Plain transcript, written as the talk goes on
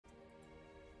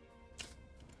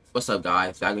What's up,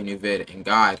 guys? Back with a new vid, and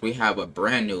guys, we have a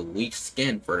brand new leaked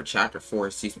skin for the Chapter 4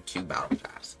 Season 2 Battle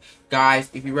Pass. Guys,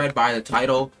 if you read by the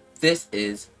title, this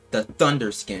is the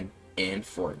Thunder skin in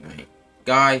Fortnite.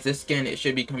 Guys, this skin, it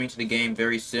should be coming to the game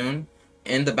very soon,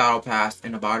 in the Battle Pass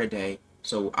in about a day,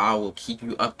 so I will keep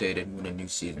you updated when the new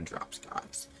season drops,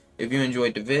 guys. If you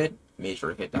enjoyed the vid, make sure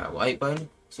to hit that like button,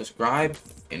 subscribe,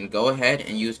 and go ahead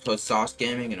and use code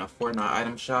SocksGaming in a Fortnite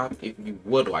item shop if you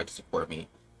would like to support me.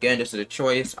 Again, this is a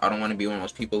choice. I don't want to be one of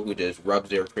those people who just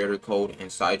rubs their creator code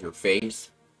inside your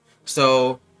face.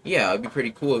 So, yeah, it'd be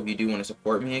pretty cool if you do want to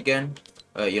support me again.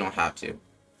 You don't have to.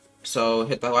 So,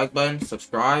 hit that like button,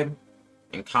 subscribe,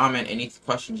 and comment any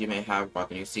questions you may have about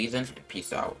the new season, and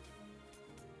peace out.